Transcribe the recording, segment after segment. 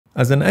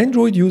As an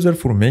Android user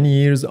for many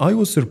years, I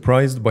was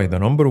surprised by the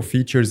number of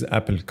features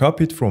Apple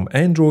copied from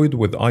Android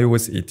with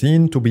iOS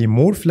 18 to be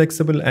more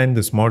flexible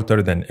and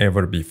smarter than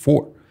ever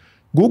before.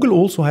 Google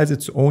also has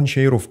its own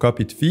share of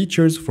copied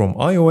features from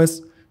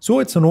iOS, so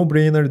it's a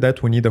no-brainer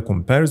that we need a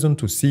comparison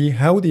to see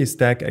how they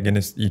stack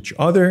against each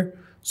other.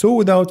 So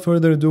without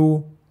further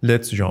ado,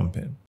 let's jump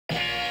in.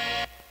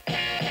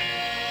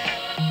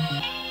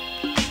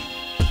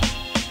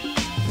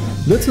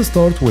 Let's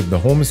start with the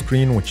home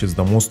screen, which is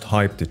the most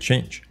hyped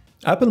change.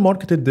 Apple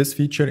marketed this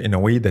feature in a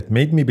way that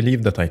made me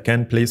believe that I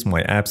can place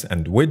my apps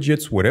and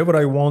widgets wherever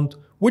I want,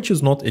 which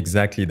is not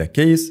exactly the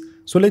case,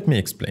 so let me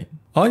explain.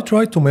 I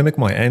tried to mimic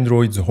my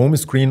Android's home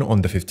screen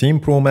on the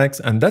 15 Pro Max,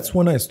 and that's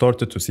when I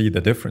started to see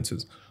the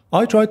differences.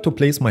 I tried to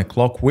place my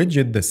clock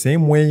widget the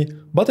same way,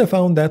 but I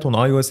found that on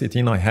iOS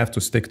 18 I have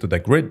to stick to the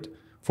grid.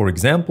 For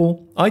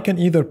example, I can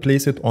either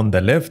place it on the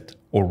left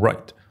or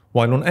right,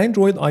 while on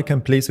Android I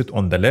can place it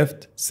on the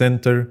left,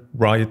 center,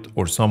 right,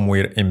 or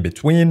somewhere in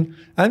between,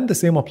 and the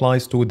same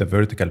applies to the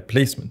vertical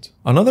placement.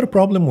 Another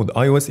problem with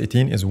iOS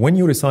 18 is when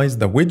you resize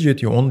the widget,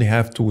 you only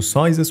have two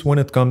sizes when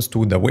it comes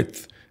to the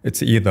width.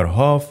 It's either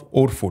half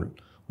or full.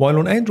 While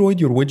on Android,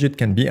 your widget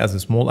can be as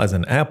small as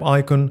an app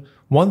icon,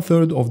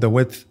 1/3 of the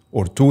width,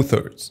 or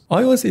 2/3.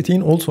 iOS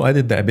 18 also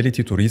added the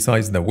ability to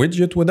resize the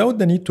widget without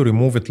the need to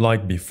remove it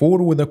like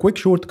before, with a quick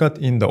shortcut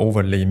in the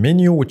overlay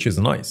menu, which is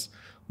nice.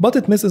 But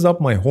it messes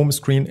up my home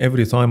screen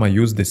every time I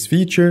use this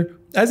feature,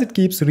 as it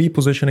keeps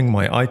repositioning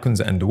my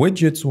icons and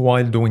widgets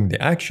while doing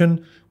the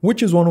action,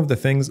 which is one of the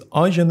things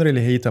I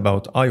generally hate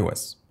about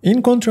iOS.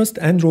 In contrast,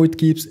 Android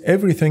keeps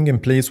everything in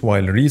place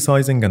while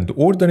resizing and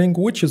ordering,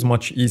 which is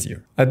much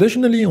easier.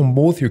 Additionally, on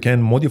both you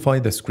can modify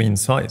the screen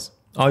size.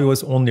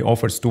 iOS only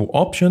offers two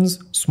options,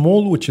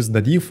 small, which is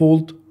the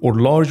default, or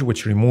large,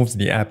 which removes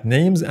the app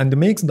names and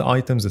makes the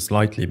items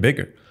slightly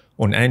bigger.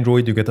 On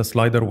Android, you get a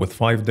slider with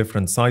 5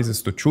 different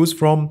sizes to choose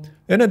from.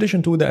 In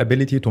addition to the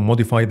ability to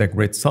modify the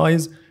grid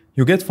size,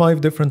 you get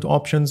 5 different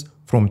options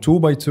from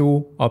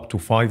 2x2 up to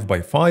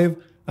 5x5,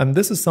 and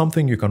this is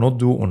something you cannot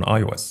do on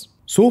iOS.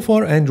 So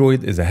far,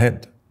 Android is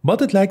ahead,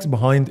 but it lags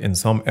behind in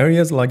some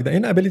areas, like the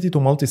inability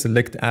to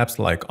multi-select apps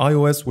like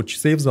iOS, which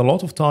saves a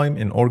lot of time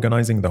in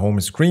organizing the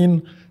home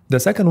screen. The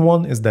second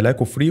one is the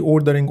lack of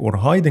reordering or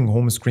hiding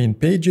home screen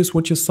pages,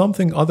 which is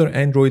something other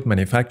Android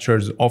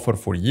manufacturers offer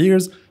for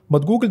years,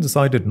 but Google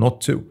decided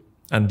not to.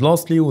 And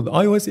lastly, with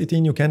iOS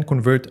 18 you can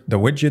convert the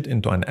widget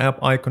into an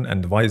app icon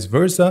and vice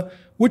versa,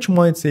 which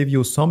might save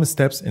you some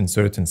steps in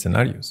certain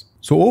scenarios.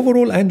 So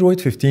overall, Android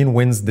 15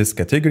 wins this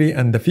category,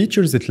 and the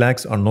features it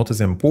lacks are not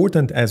as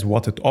important as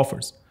what it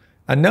offers.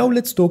 And now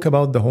let's talk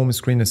about the home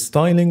screen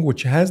styling,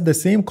 which has the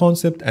same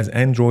concept as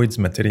Android's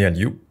Material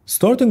You.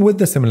 Starting with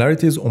the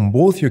similarities, on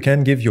both you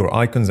can give your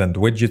icons and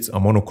widgets a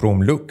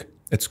monochrome look.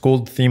 It's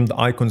called themed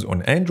icons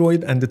on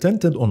Android and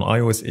tinted on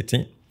iOS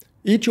 18.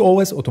 Each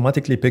OS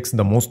automatically picks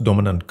the most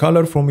dominant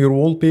color from your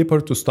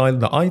wallpaper to style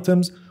the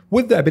items,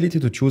 with the ability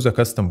to choose a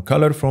custom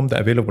color from the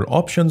available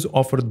options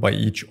offered by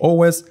each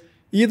OS,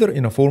 either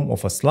in a form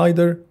of a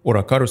slider or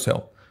a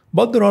carousel.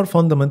 But there are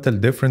fundamental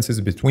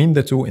differences between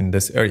the two in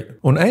this area.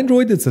 On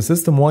Android, it's a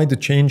system-wide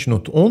change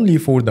not only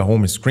for the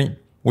home screen,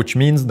 which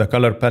means the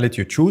color palette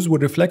you choose will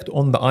reflect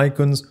on the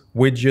icons,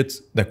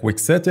 widgets, the quick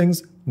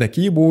settings, the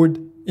keyboard,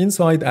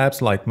 inside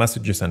apps like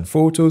Messages and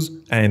Photos,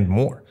 and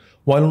more.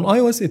 While on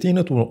iOS 18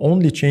 it will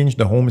only change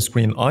the home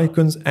screen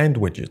icons and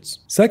widgets.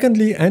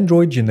 Secondly,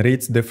 Android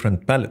generates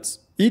different palettes.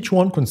 Each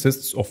one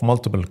consists of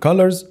multiple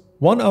colors,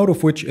 one out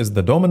of which is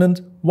the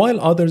dominant, while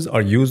others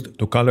are used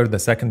to color the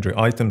secondary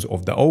items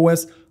of the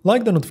OS,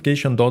 like the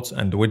notification dots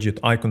and widget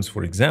icons,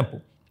 for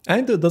example.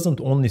 And it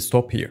doesn't only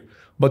stop here,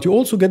 but you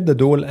also get the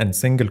dual and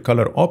single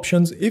color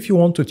options if you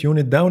want to tune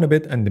it down a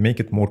bit and make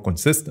it more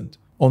consistent.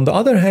 On the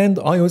other hand,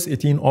 iOS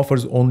 18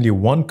 offers only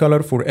one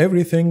color for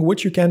everything,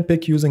 which you can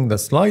pick using the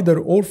slider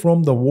or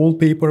from the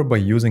wallpaper by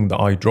using the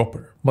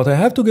eyedropper. But I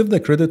have to give the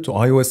credit to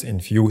iOS in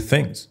few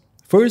things.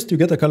 First, you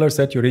get a color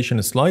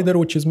saturation slider,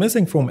 which is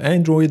missing from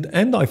Android,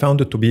 and I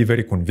found it to be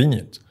very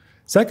convenient.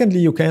 Secondly,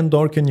 you can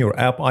darken your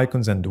app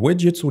icons and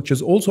widgets, which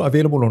is also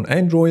available on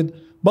Android,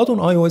 but on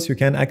iOS you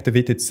can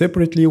activate it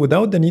separately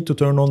without the need to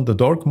turn on the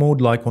dark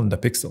mode like on the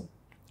Pixel.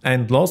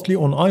 And lastly,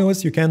 on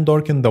iOS you can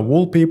darken the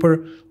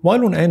wallpaper,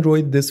 while on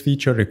Android this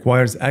feature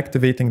requires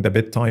activating the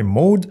bedtime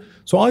mode,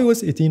 so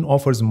iOS 18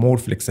 offers more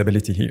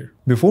flexibility here.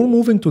 Before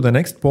moving to the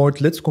next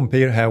part, let's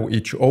compare how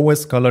each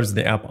OS colors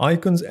the app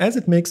icons, as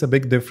it makes a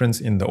big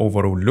difference in the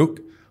overall look.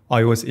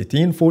 iOS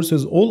 18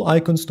 forces all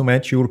icons to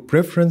match your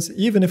preference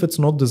even if it's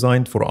not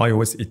designed for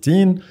iOS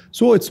 18,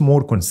 so it's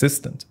more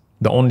consistent.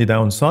 The only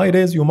downside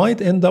is you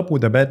might end up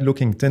with a bad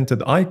looking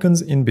tinted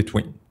icons in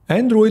between.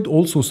 Android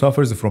also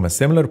suffers from a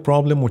similar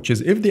problem, which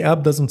is if the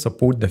app doesn't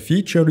support the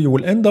feature, you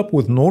will end up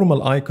with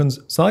normal icons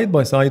side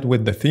by side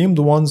with the themed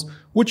ones,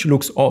 which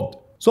looks odd.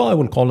 So I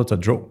will call it a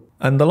draw.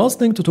 And the last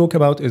thing to talk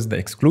about is the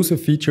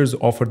exclusive features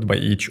offered by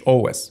each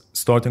OS.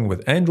 Starting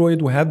with Android,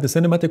 we have the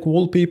cinematic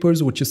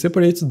wallpapers, which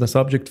separates the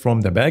subject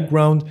from the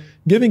background,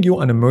 giving you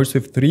an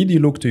immersive 3D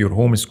look to your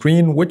home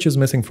screen, which is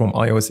missing from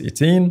iOS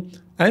 18.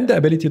 and the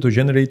ability to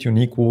generate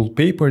unique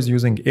wallpapers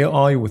using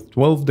AI with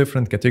 12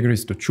 different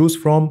categories to choose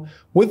from,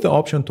 with the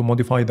option to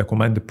modify the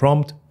command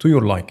prompt to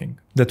your liking.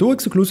 The two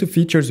exclusive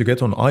features you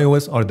get on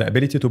iOS are the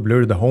ability to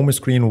blur the home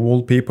screen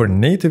wallpaper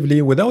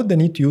natively without the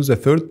need to use a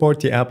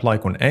third-party app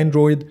like on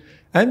Android,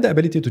 and the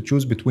ability to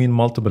choose between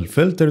multiple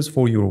filters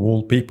for your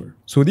wallpaper.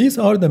 So these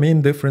are the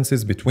main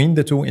differences between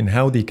the two in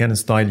how they can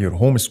style your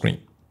home screen.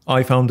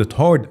 I found it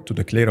hard to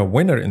declare a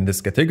winner in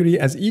this category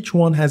as each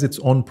one has its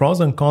own pros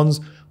and cons,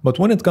 but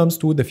when it comes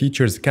to the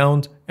features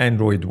count,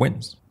 Android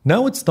wins.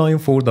 Now it's time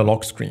for the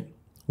lock screen.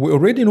 We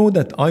already know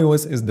that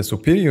iOS is the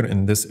superior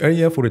in this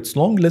area for its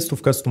long list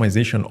of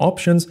customization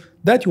options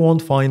that you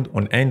won't find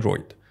on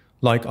Android,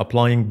 like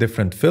applying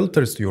different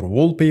filters to your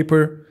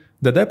wallpaper,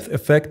 the depth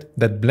effect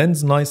that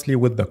blends nicely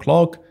with the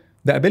clock,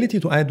 the ability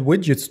to add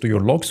widgets to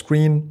your lock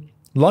screen,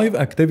 live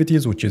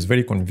activities which is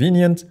very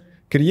convenient,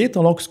 create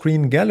a lock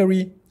screen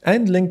gallery,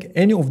 and link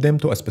any of them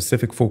to a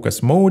specific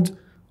focus mode,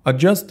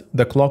 adjust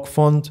the clock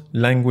font,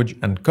 language,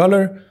 and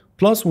color,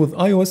 plus with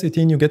iOS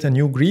 18 you get a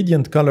new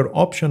gradient color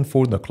option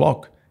for the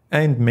clock,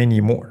 and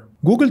many more.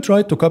 Google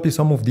tried to copy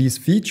some of these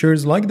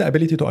features like the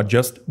ability to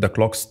adjust the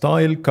clock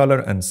style, color,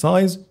 and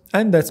size,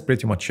 and that's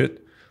pretty much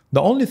it.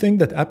 The only thing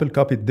that Apple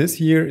copied this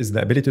year is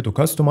the ability to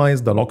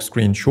customize the lock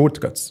screen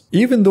shortcuts.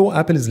 Even though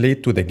Apple is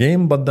late to the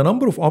game, but the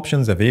number of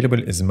options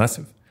available is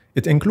massive.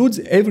 It includes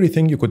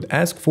everything you could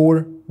ask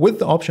for, with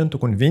the option to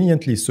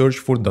conveniently search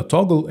for the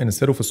toggle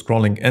instead of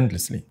scrolling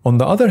endlessly. On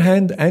the other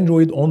hand,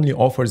 Android only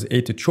offers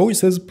 8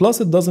 choices, plus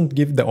it doesn't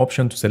give the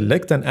option to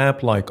select an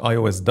app like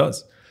iOS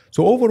does.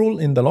 So overall,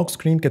 in the lock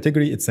screen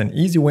category, it's an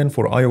easy win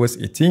for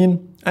iOS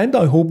 18, and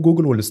I hope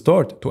Google will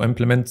start to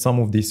implement some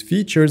of these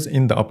features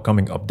in the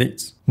upcoming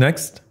updates.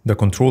 Next, the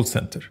Control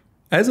Center.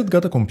 As it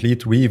got a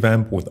complete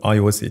revamp with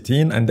iOS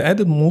 18 and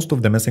added most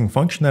of the missing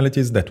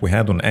functionalities that we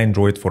had on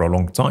Android for a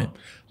long time,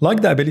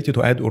 like the ability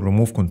to add or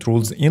remove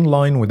controls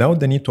inline without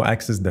the need to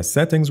access the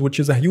settings, which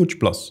is a huge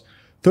plus.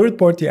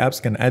 Third-party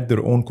apps can add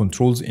their own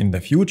controls in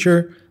the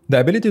future, the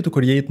ability to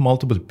create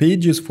multiple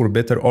pages for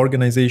better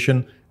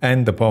organization,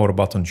 and the power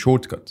button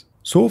shortcut.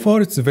 So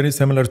far, it's very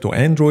similar to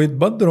Android,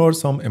 but there are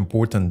some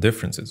important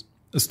differences.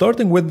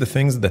 Starting with the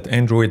things that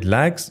Android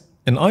lacks,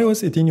 in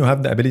iOS 18 you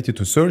have the ability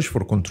to search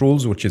for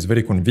controls, which is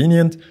very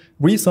convenient,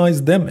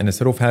 resize them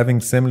instead of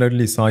having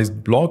similarly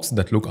sized blocks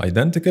that look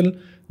identical.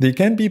 They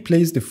can be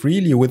placed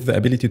freely with the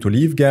ability to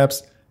leave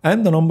gaps,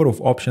 and the number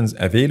of options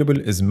available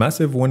is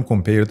massive when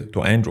compared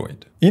to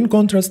Android. In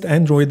contrast,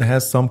 Android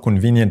has some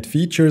convenient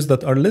features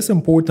that are less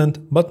important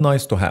but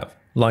nice to have,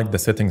 like the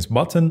settings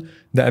button,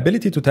 the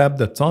ability to tap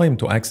the time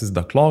to access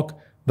the clock,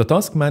 the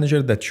task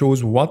manager that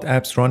shows what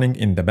apps running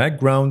in the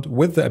background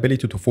with the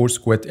ability to force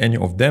quit any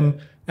of them,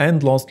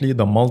 and lastly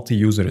the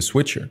multi-user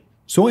switcher.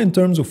 So in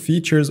terms of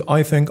features,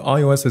 I think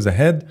iOS is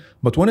ahead,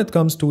 but when it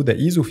comes to the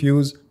ease of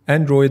use,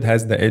 Android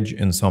has the edge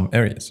in some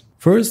areas.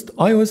 First,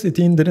 iOS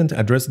 18 didn't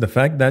address the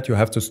fact that you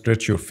have to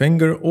stretch your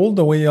finger all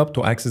the way up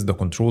to access the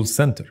control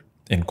center.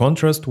 In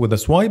contrast, with a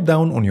swipe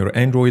down on your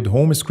Android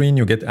home screen,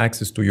 you get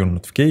access to your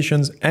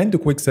notifications and the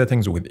quick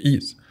settings with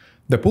ease.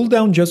 The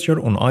pull-down gesture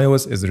on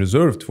iOS is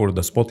reserved for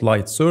the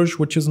spotlight search,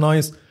 which is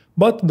nice,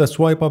 but the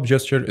swipe-up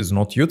gesture is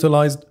not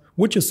utilized,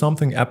 which is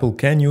something Apple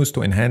can use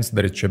to enhance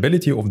the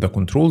reachability of the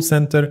control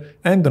center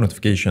and the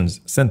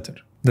notifications center.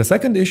 The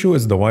second issue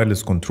is the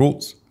wireless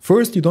controls.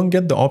 First, you don't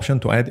get the option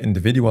to add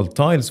individual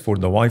tiles for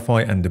the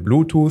Wi-Fi and the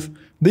Bluetooth.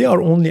 They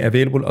are only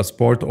available as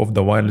part of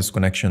the wireless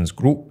connections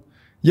group.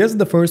 Yes,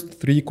 the first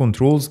 3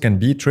 controls can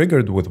be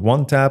triggered with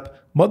one tap,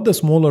 but the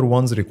smaller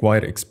ones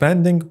require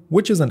expanding,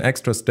 which is an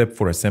extra step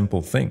for a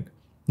simple thing.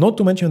 Not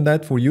to mention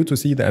that for you to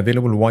see the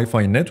available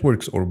Wi-Fi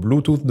networks or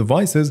Bluetooth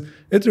devices,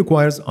 it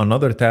requires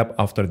another tap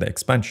after the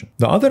expansion.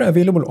 The other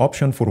available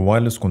option for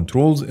wireless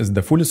controls is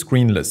the full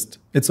screen list.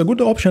 It's a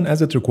good option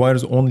as it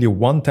requires only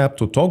one tap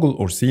to toggle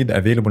or see the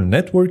available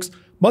networks,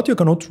 but you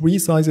cannot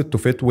resize it to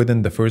fit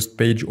within the first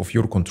page of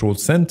your control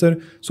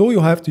center, so you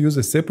have to use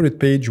a separate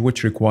page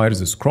which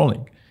requires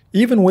scrolling.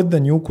 Even with the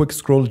new quick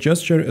scroll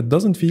gesture, it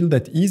doesn't feel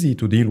that easy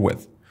to deal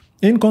with.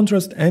 In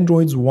contrast,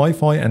 Android's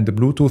Wi-Fi and the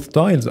Bluetooth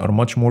tiles are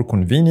much more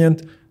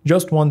convenient.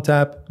 Just one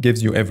tap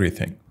gives you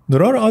everything.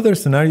 There are other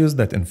scenarios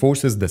that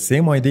enforces the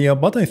same idea,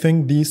 but I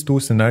think these 2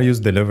 scenarios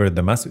deliver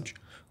the message.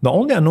 The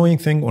only annoying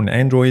thing on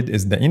Android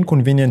is the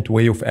inconvenient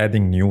way of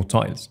adding new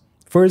tiles.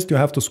 First, you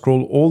have to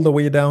scroll all the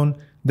way down,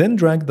 then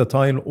drag the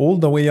tile all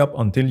the way up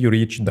until you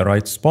reach the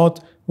right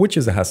spot, which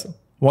is a hassle.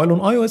 While on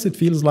iOS it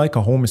feels like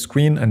a home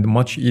screen and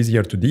much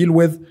easier to deal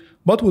with,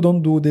 but we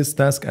don't do this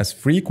task as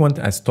frequent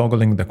as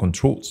toggling the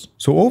controls.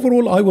 So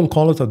overall, I will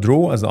call it a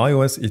draw as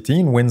iOS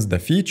 18 wins the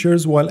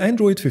features while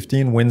Android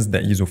 15 wins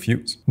the ease of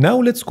use. Now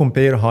let's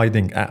compare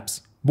hiding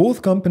apps.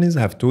 Both companies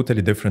have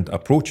totally different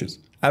approaches.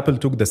 Apple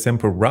took the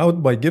simple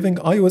route by giving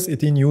iOS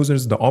 18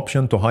 users the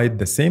option to hide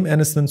the same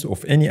instance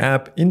of any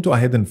app into a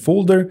hidden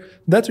folder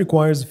that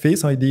requires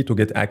Face ID to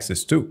get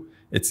access to.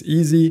 It's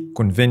easy,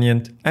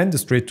 convenient, and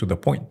straight to the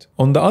point.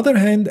 On the other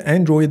hand,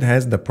 Android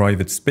has the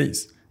private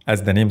space.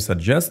 As the name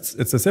suggests,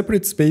 it's a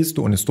separate space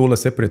to install a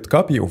separate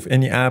copy of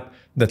any app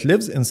that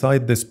lives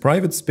inside this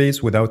private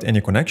space without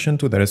any connection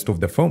to the rest of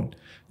the phone.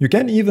 You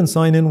can even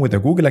sign in with a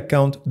Google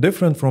account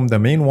different from the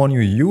main one you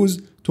use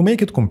to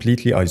make it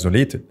completely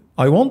isolated.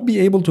 I won't be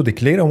able to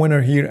declare a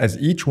winner here as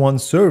each one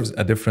serves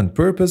a different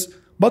purpose,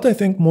 but I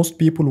think most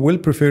people will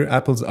prefer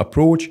Apple's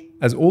approach,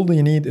 as all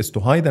you need is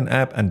to hide an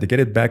app and get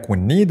it back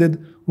when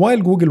needed,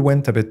 while Google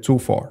went a bit too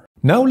far.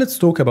 Now let's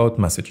talk about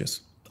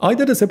messages. I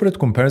did a separate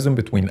comparison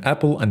between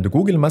Apple and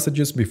Google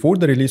Messages before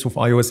the release of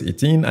iOS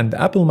 18, and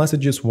Apple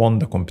Messages won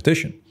the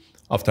competition.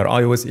 After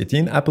iOS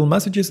 18, Apple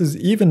Messages is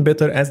even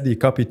better as they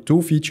copied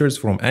two features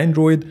from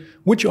Android,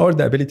 which are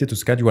the ability to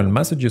schedule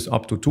messages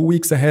up to 2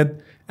 weeks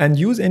ahead and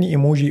use any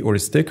emoji or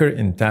sticker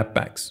in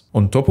tapbacks.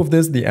 On top of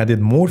this, they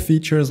added more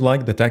features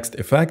like the text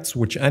effects,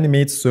 which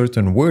animates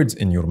certain words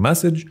in your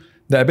message,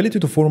 the ability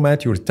to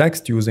format your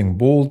text using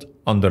bold,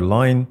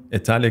 underline,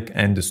 italic,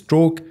 and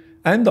stroke,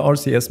 and the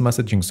RCS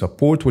messaging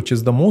support, which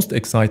is the most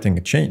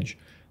exciting change.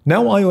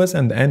 Now iOS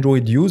and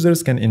Android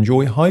users can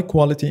enjoy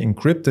high-quality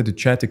encrypted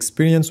chat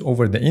experience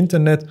over the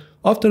internet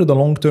after the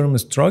long-term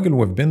struggle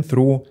we've been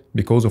through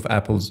because of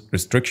Apple's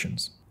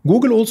restrictions.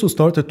 Google also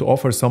started to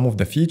offer some of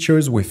the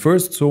features we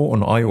first saw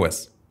on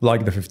iOS,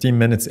 like the 15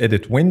 minutes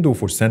edit window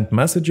for sent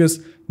messages,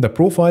 the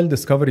profile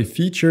discovery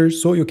feature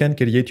so you can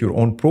create your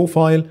own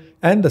profile,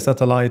 and the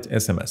satellite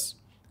SMS.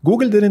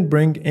 Google didn't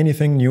bring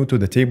anything new to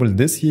the table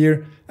this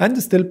year and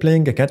is still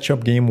playing a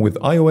catch-up game with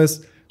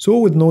iOS, so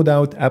with no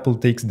doubt Apple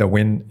takes the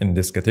win in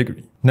this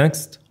category.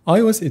 Next,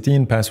 iOS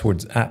 18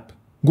 Passwords app.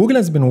 Google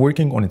has been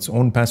working on its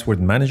own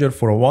password manager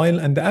for a while,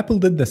 and Apple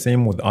did the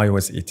same with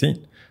iOS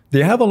 18.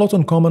 They have a lot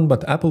in common,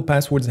 but Apple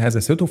Passwords has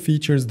a set of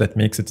features that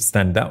makes it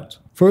stand out.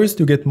 First,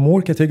 you get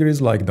more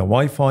categories like the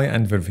Wi-Fi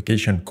and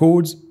verification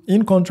codes.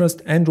 In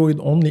contrast, Android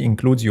only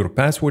includes your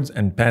passwords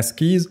and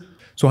passkeys,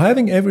 so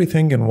having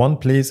everything in one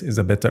place is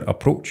a better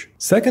approach.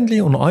 Secondly,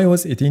 on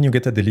iOS 18 you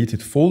get a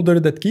deleted folder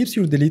that keeps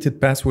your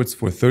deleted passwords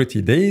for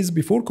 30 days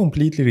before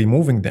completely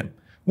removing them,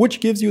 which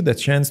gives you the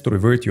chance to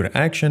revert your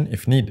action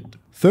if needed.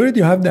 Third,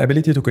 you have the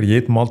ability to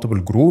create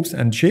multiple groups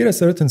and share a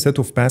certain set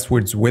of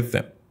passwords with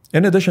them,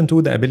 in addition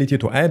to the ability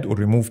to add or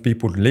remove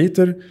people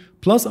later,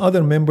 plus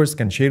other members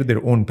can share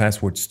their own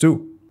passwords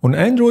too. On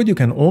Android, you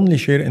can only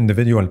share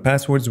individual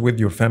passwords with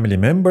your family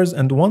members,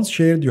 and once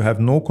shared, you have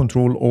no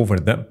control over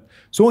them.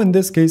 So in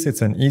this case,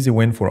 it's an easy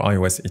win for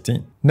iOS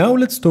 18. Now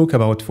let's talk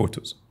about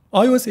photos.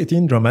 iOS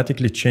 18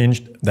 dramatically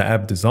changed the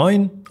app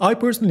design. I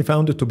personally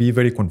found it to be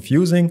very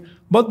confusing,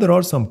 but there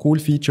are some cool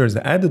features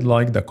added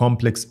like the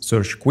complex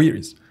search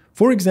queries.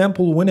 For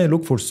example, when I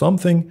look for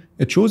something,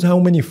 it shows how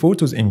many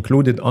photos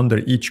included under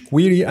each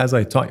query as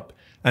I type.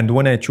 And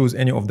when I choose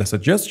any of the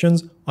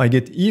suggestions, I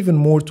get even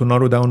more to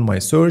narrow down my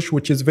search,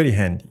 which is very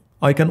handy.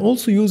 I can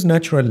also use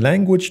natural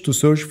language to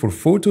search for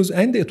photos,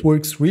 and it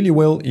works really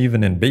well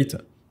even in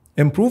beta.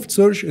 Improved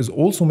search is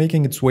also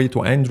making its way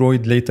to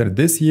Android later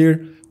this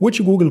year,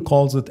 which Google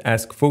calls it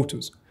Ask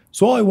Photos.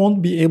 So I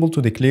won't be able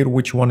to declare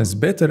which one is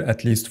better,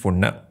 at least for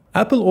now.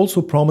 Apple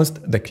also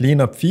promised the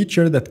cleanup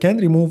feature that can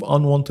remove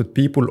unwanted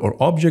people or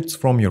objects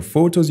from your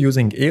photos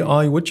using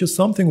AI, which is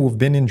something we've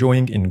been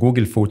enjoying in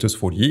Google Photos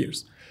for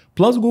years.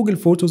 Plus, Google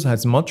Photos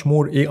has much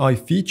more AI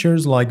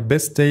features like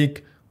Best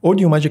Take,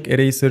 Audio Magic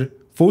Eraser,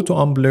 Photo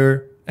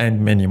Unblur,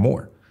 and many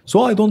more.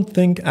 So I don't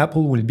think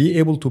Apple will be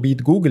able to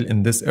beat Google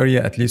in this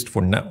area, at least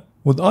for now.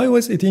 With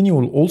iOS 18 you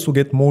will also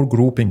get more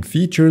grouping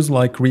features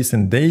like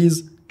recent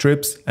days,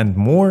 trips, and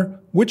more,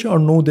 which are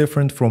no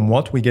different from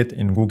what we get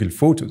in Google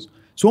Photos.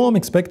 So I'm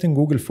expecting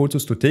Google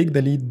Photos to take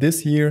the lead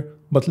this year,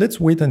 but let's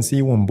wait and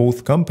see when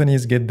both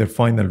companies get their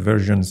final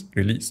versions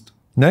released.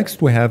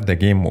 Next we have the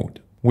game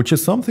mode, which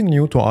is something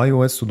new to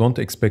iOS, so don't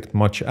expect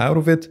much out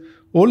of it.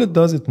 All it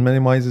does, it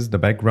minimizes the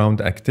background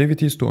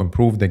activities to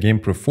improve the game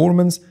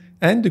performance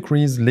and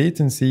decrease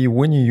latency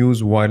when you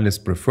use wireless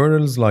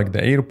peripherals like the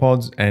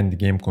AirPods and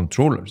game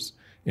controllers.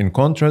 In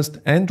contrast,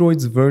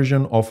 Android's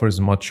version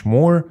offers much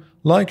more,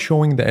 like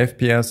showing the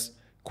FPS,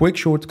 quick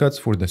shortcuts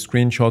for the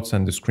screenshots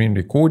and the screen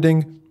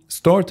recording,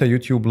 start a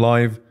YouTube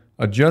Live,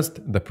 adjust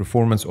the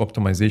performance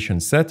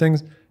optimization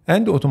settings,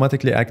 and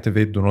automatically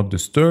activate Do Not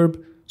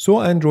Disturb, so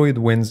Android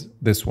wins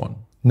this one.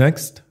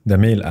 Next, the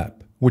Mail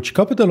app, which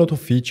copied a lot of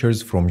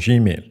features from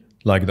Gmail,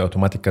 like the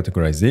automatic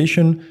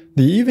categorization.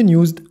 They even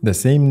used the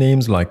same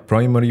names like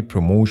primary,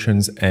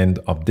 promotions, and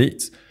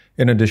updates,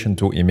 in addition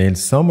to email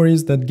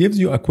summaries that gives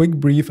you a quick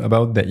brief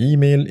about the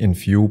email in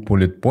few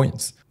bullet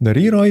points. The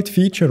rewrite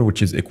feature,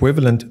 which is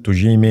equivalent to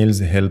Gmail's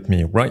Help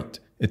Me Write.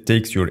 It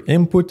takes your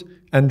input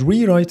and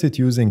rewrite it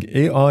using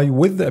AI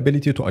with the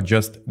ability to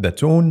adjust the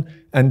tone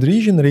and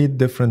regenerate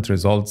different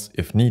results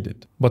if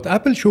needed. But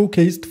Apple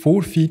showcased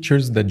 4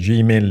 features that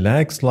Gmail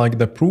lacks, like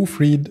the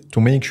proofread to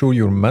make sure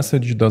your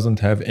message doesn't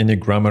have any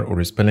grammar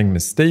or spelling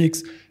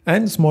mistakes,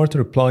 and smart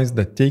replies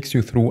that takes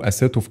you through a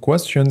set of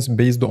questions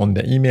based on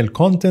the email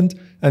content,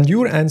 and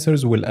your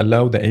answers will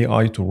allow the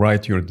AI to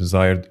write your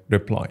desired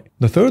reply.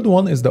 The third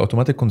one is the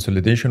automatic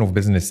consolidation of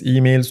business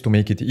emails to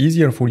make it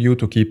easier for you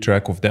to keep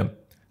track of them.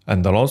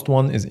 And the last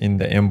one is in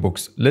the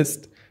inbox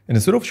list.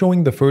 Instead of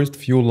showing the first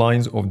few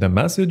lines of the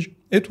message,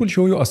 it will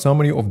show you a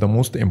summary of the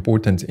most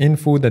important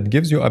info that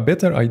gives you a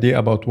better idea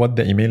about what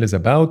the email is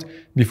about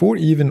before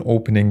even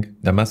opening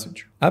the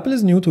message. Apple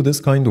is new to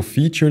this kind of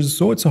features,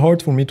 so it's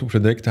hard for me to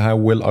predict how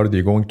well are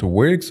they going to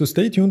work, so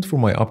stay tuned for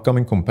my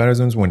upcoming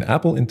comparisons when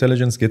Apple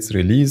Intelligence gets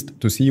released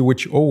to see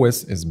which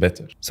OS is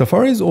better.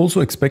 Safari is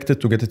also expected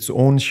to get its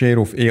own share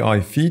of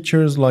AI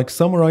features like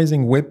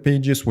summarizing web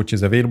pages, which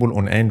is available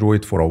on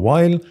Android for a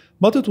while,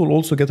 but it will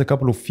also get a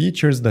couple of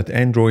features that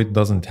Android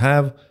doesn't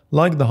have,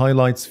 like the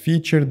highlights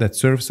feature that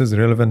surfaces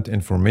relevant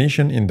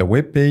information in the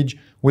web page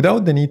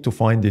without the need to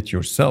find it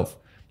yourself,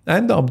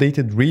 and the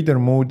updated reader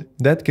mode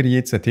that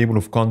creates a table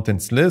of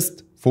contents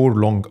list for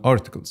long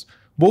articles.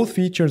 Both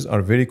features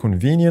are very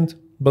convenient,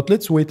 but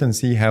let's wait and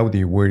see how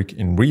they work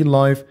in real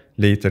life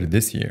later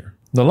this year.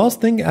 The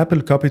last thing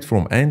Apple copied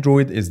from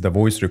Android is the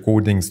voice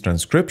recordings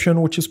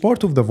transcription, which is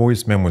part of the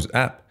Voice Memos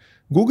app.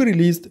 Google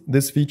released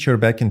this feature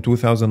back in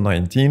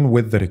 2019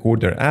 with the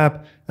Recorder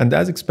app, and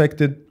as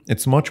expected,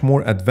 it's much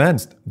more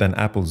advanced than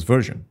Apple's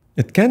version.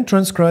 It can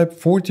transcribe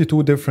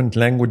 42 different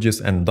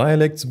languages and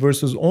dialects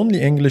versus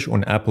only English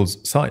on Apple's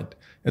side.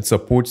 It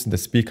supports the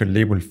speaker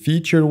label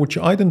feature, which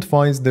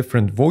identifies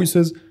different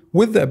voices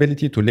with the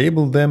ability to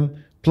label them,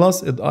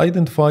 plus it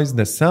identifies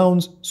the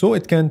sounds so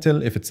it can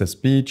tell if it's a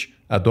speech,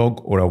 a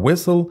dog, or a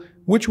whistle,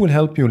 which will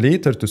help you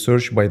later to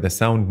search by the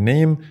sound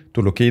name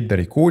to locate the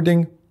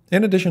recording,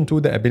 in addition to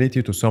the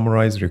ability to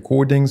summarize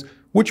recordings,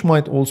 which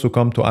might also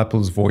come to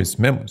Apple's Voice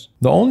Memos.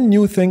 The only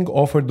new thing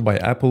offered by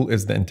Apple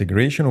is the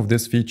integration of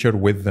this feature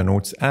with the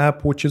Notes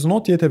app, which is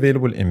not yet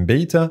available in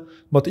beta,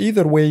 but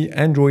either way,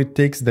 Android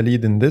takes the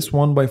lead in this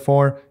one by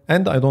far,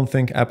 and I don't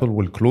think Apple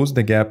will close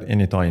the gap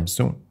anytime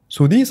soon.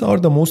 So these are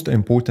the most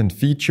important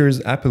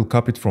features Apple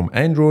copied from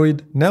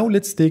Android. Now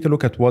let's take a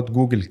look at what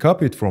Google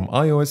copied from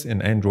iOS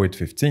in Android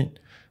 15.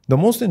 The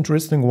most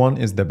interesting one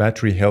is the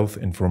battery health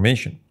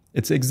information.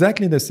 It's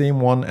exactly the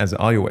same one as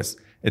iOS.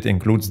 It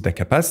includes the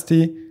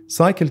capacity,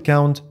 cycle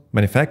count,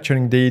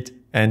 manufacturing date,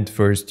 and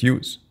first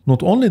use.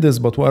 Not only this,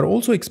 but we are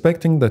also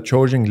expecting the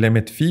charging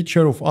limit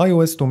feature of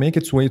iOS to make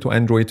its way to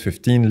Android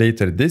 15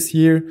 later this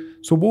year,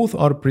 so both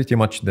are pretty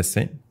much the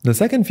same. The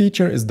second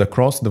feature is the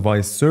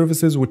cross-device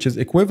services, which is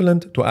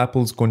equivalent to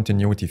Apple's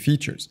continuity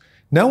features.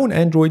 Now on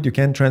Android, you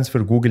can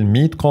transfer Google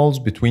Meet calls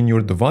between your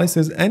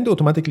devices and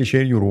automatically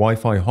share your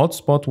Wi-Fi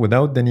hotspot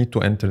without the need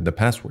to enter the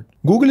password.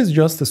 Google is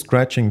just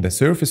scratching the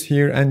surface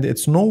here, and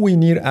it's nowhere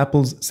near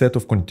Apple's set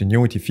of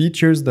continuity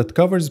features that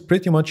covers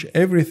pretty much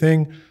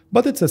everything,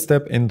 but it's a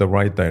step in the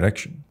right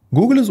direction.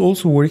 Google is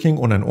also working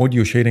on an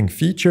audio sharing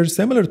feature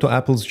similar to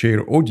Apple's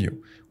Share Audio,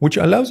 which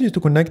allows you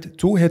to connect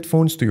two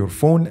headphones to your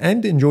phone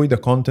and enjoy the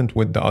content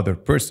with the other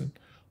person.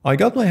 I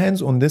got my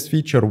hands on this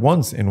feature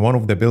once in one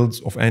of the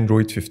builds of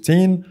Android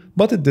 15,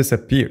 but it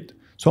disappeared.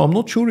 So I'm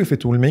not sure if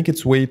it will make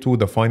its way to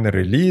the final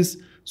release,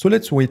 so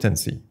let's wait and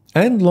see.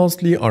 And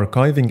lastly,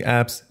 archiving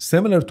apps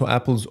similar to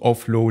Apple's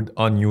offload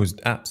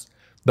unused apps.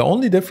 The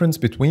only difference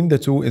between the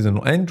two is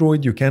on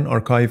Android you can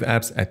archive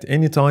apps at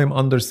any time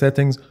under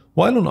settings,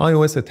 while on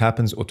iOS it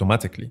happens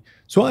automatically.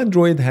 So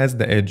Android has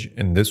the edge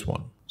in this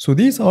one. So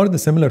these are the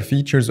similar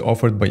features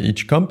offered by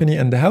each company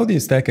and how they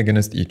stack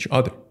against each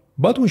other.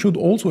 But we should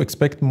also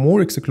expect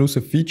more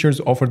exclusive features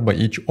offered by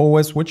each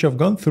OS, which I've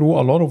gone through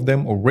a lot of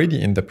them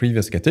already in the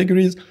previous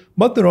categories,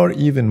 but there are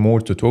even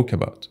more to talk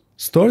about.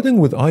 Starting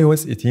with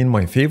iOS 18,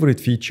 my favorite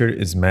feature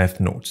is Math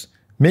Notes.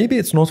 Maybe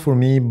it's not for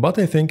me, but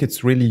I think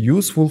it's really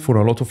useful for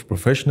a lot of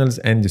professionals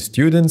and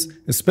students,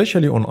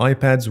 especially on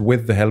iPads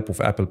with the help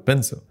of Apple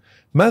Pencil.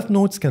 Math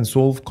Notes can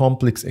solve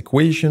complex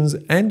equations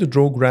and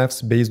draw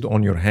graphs based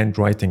on your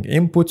handwriting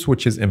inputs,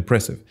 which is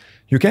impressive.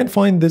 You can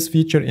find this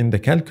feature in the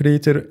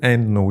Calculator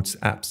and Notes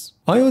apps.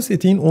 iOS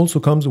 18 also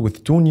comes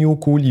with two new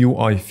cool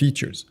UI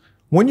features.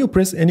 When you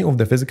press any of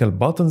the physical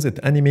buttons, it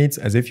animates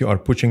as if you are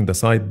pushing the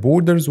side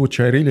borders, which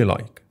I really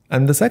like.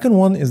 And the second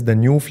one is the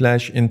new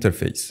Flash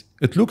interface.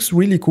 It looks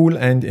really cool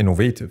and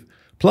innovative.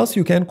 Plus,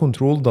 you can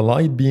control the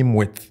light beam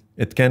width.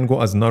 It can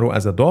go as narrow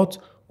as a dot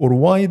or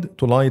wide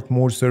to light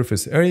more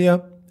surface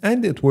area,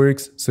 and it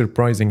works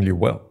surprisingly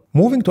well.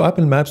 Moving to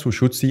Apple Maps, we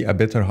should see a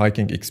better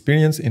hiking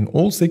experience in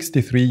all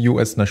 63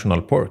 US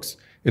national parks.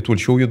 It will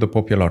show you the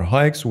popular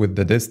hikes with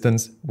the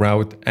distance,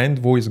 route, and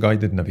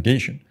voice-guided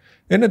navigation.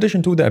 In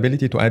addition to the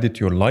ability to add it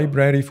to your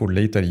library for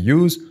later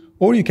use,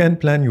 or you can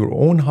plan your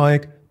own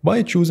hike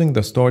by choosing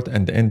the start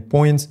and end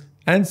points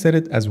and set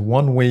it as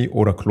one-way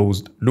or a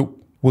closed loop.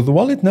 With the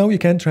wallet now, you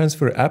can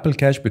transfer Apple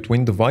Cash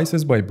between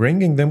devices by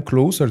bringing them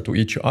closer to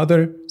each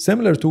other,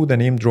 similar to the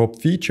name drop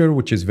feature,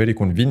 which is very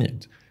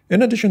convenient.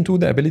 In addition to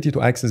the ability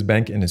to access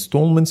bank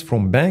installments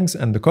from banks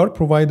and the card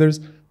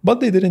providers, but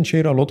they didn't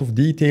share a lot of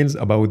details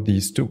about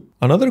these two.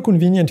 Another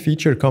convenient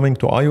feature coming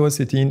to iOS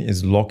 18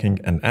 is locking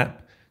an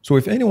app. So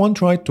if anyone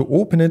tried to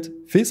open it,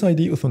 Face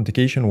ID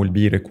authentication will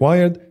be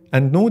required,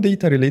 and no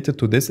data related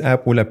to this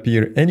app will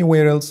appear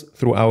anywhere else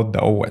throughout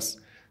the OS.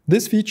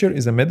 This feature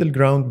is a middle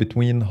ground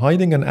between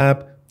hiding an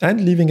app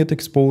and leaving it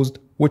exposed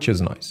which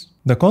is nice.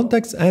 The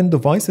Contacts and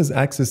Devices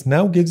axis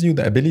now gives you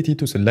the ability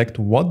to select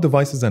what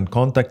devices and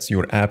contacts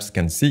your apps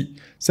can see,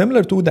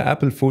 similar to the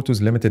Apple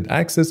Photos limited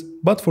access,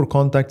 but for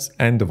contacts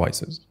and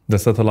devices. The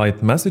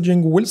satellite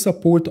messaging will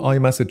support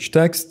iMessage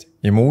text,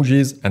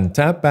 emojis, and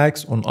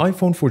tapbacks on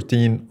iPhone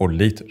 14 or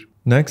later.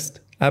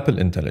 Next, Apple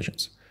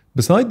Intelligence.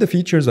 Beside the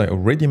features I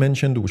already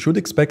mentioned, we should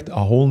expect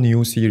a whole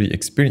new Siri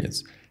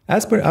experience.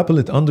 As per Apple,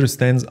 it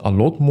understands a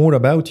lot more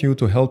about you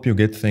to help you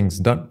get things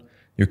done.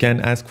 You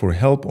can ask for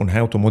help on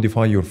how to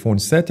modify your phone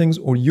settings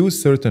or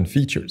use certain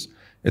features.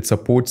 It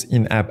supports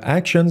in-app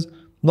actions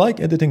like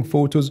editing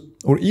photos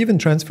or even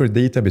transfer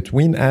data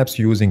between apps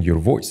using your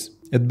voice.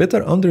 It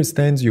better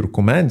understands your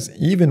commands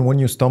even when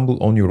you stumble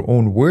on your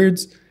own words.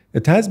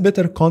 It has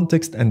better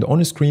context and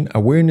on-screen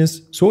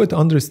awareness, so it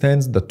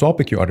understands the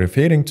topic you are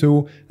referring to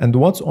and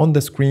what's on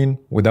the screen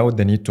without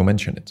the need to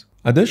mention it.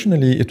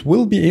 Additionally, it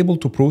will be able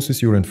to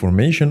process your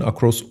information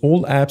across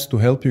all apps to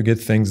help you get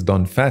things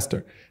done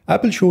faster.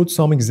 Apple showed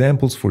some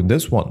examples for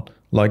this one,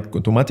 like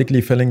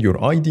automatically filling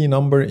your ID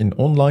number in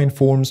online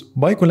forms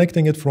by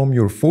collecting it from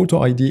your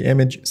photo ID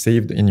image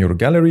saved in your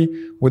gallery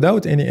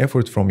without any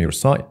effort from your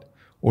side,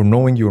 or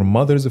knowing your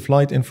mother's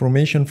flight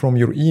information from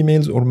your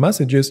emails or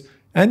messages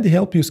and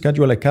help you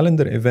schedule a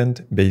calendar event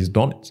based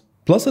on it.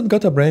 Plus, it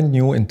got a brand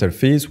new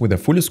interface with a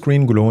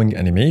full-screen glowing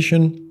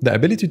animation, the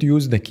ability to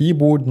use the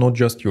keyboard, not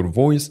just your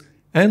voice,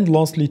 and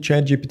lastly,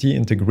 ChatGPT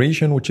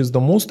integration, which is the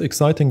most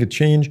exciting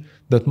change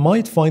that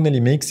might finally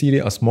make Siri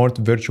a smart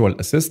virtual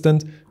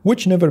assistant,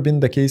 which never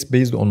been the case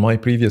based on my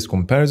previous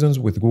comparisons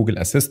with Google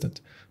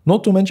Assistant.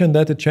 Not to mention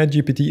that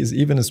ChatGPT is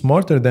even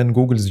smarter than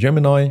Google's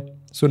Gemini,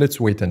 so let's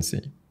wait and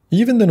see.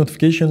 Even the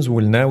notifications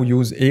will now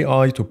use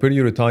AI to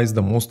prioritize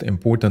the most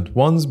important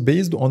ones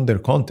based on their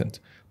content.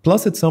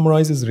 Plus, it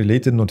summarizes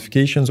related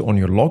notifications on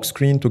your lock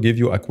screen to give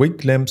you a quick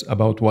glimpse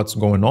about what's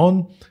going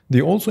on.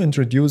 They also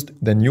introduced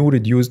the new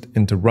reduced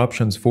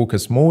interruptions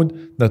focus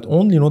mode that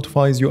only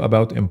notifies you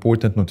about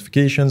important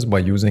notifications by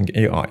using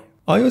AI.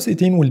 iOS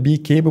 18 will be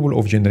capable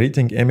of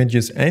generating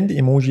images and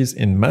emojis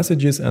in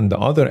Messages and the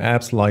other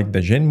apps like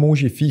the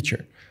Genmoji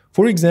feature.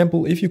 For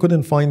example, if you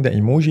couldn't find the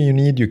emoji you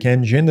need, you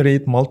can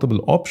generate multiple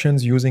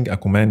options using a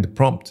command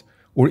prompt,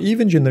 or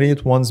even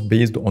generate ones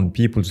based on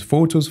people's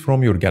photos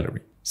from your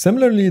gallery.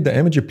 Similarly, the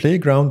Image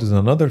Playground is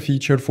another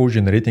feature for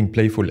generating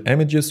playful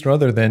images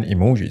rather than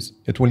emojis.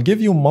 It will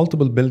give you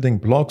multiple building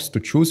blocks to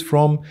choose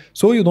from,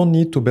 so you don't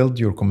need to build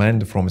your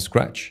command from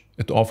scratch.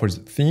 It offers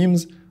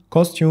themes,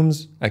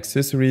 costumes,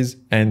 accessories,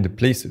 and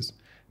places.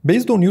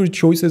 Based on your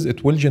choices,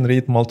 it will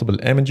generate multiple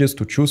images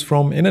to choose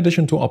from in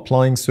addition to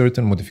applying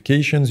certain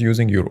modifications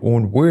using your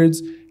own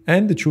words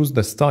and choose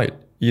the style,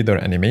 either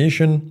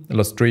animation,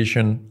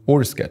 illustration,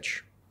 or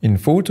sketch. In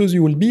Photos,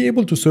 you will be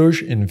able to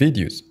search in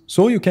videos,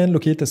 so you can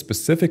locate a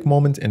specific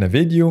moment in a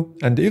video,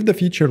 and if the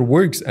feature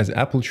works as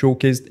Apple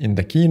showcased in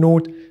the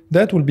keynote,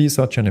 that will be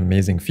such an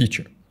amazing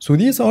feature. So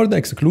these are the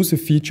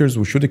exclusive features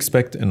we should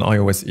expect in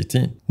iOS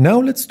 18. Now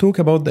let's talk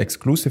about the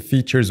exclusive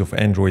features of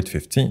Android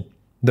 15.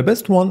 The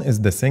best one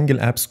is the single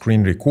app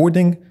screen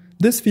recording.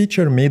 This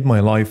feature made my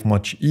life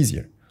much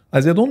easier,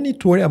 as I don't need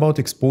to worry about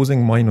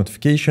exposing my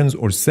notifications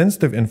or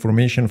sensitive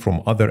information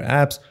from other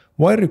apps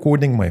while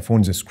recording my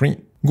phone's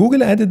screen.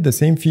 Google added the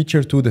same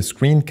feature to the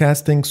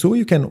screencasting, so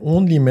you can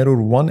only mirror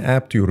one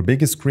app to your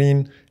big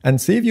screen and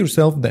save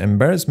yourself the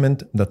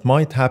embarrassment that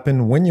might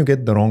happen when you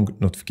get the wrong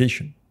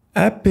notification.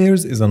 App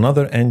Pairs is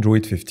another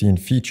Android 15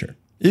 feature.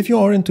 If you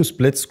are into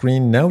split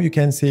screen, now you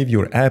can save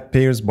your app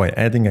pairs by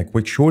adding a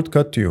quick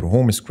shortcut to your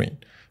home screen,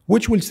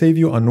 which will save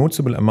you a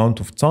noticeable amount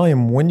of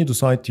time when you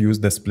decide to use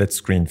the split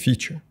screen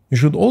feature. You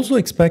should also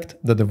expect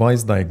the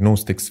device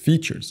diagnostics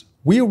features.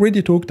 We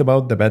already talked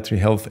about the battery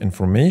health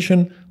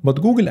information,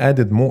 but Google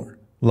added more,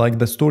 like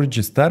the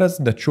storage status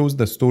that shows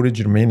the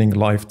storage remaining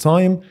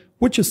lifetime,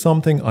 which is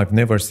something I've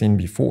never seen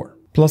before.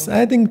 Plus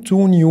adding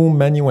 2 new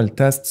manual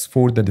tests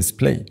for the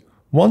display,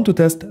 one to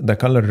test the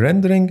color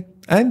rendering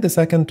and the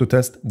second to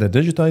test the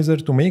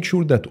digitizer to make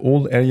sure that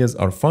all areas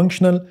are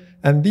functional,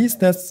 and these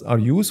tests are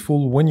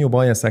useful when you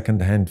buy a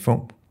second-hand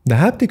phone. The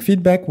haptic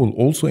feedback will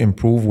also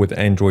improve with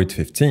Android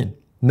 15.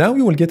 Now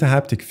you will get a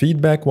haptic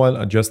feedback while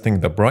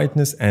adjusting the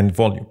brightness and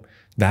volume.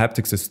 The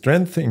haptic's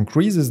strength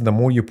increases the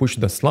more you push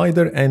the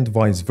slider and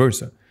vice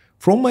versa.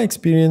 From my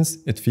experience,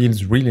 it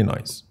feels really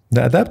nice.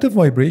 The adaptive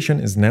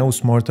vibration is now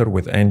smarter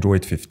with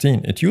Android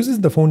 15. It uses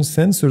the phone's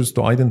sensors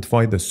to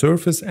identify the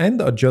surface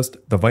and adjust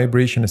the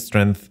vibration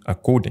strength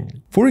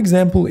accordingly. For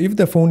example, if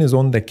the phone is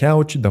on the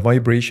couch, the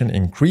vibration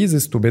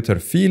increases to better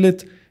feel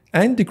it,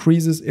 and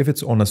decreases if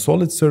it's on a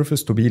solid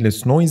surface to be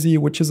less noisy,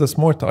 which is a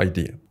smart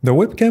idea. The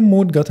webcam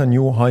mode got a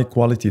new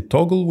high-quality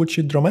toggle,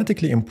 which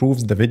dramatically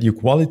improves the video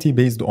quality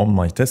based on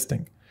my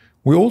testing.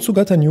 We also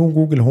got a new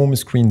Google Home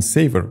Screen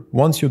Saver.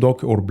 Once you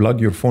dock or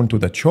plug your phone to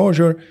the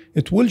charger,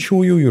 it will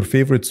show you your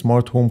favorite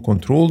smart home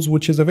controls,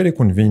 which is a very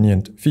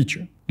convenient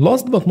feature.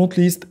 Last but not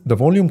least, the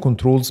volume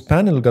controls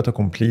panel got a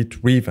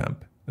complete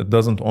revamp. It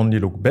doesn't only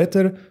look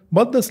better,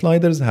 but the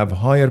sliders have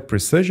higher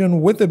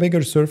precision with a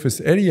bigger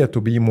surface area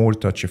to be more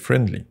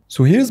touch-friendly.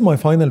 So here's my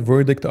final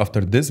verdict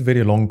after this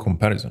very long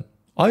comparison.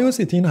 iOS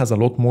 18 has a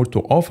lot more to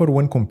offer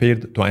when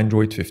compared to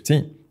Android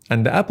 15.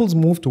 And Apple's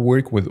move to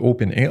work with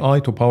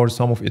OpenAI to power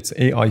some of its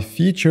AI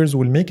features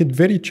will make it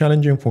very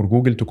challenging for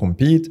Google to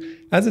compete,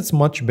 as it's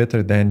much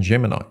better than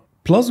Gemini.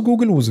 Plus,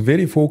 Google was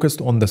very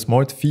focused on the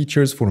smart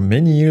features for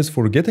many years,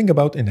 forgetting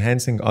about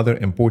enhancing other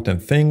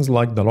important things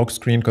like the lock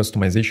screen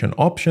customization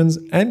options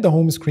and the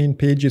home screen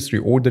pages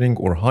reordering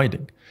or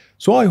hiding.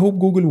 So I hope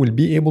Google will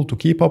be able to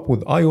keep up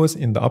with iOS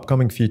in the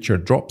upcoming feature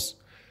drops.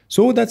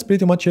 So that's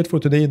pretty much it for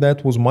today.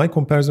 That was my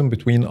comparison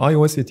between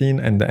iOS 18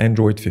 and the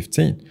Android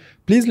 15.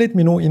 Please let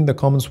me know in the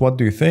comments what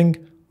do you think.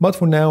 But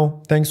for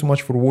now, thanks so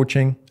much for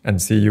watching and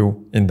see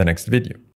you in the next video.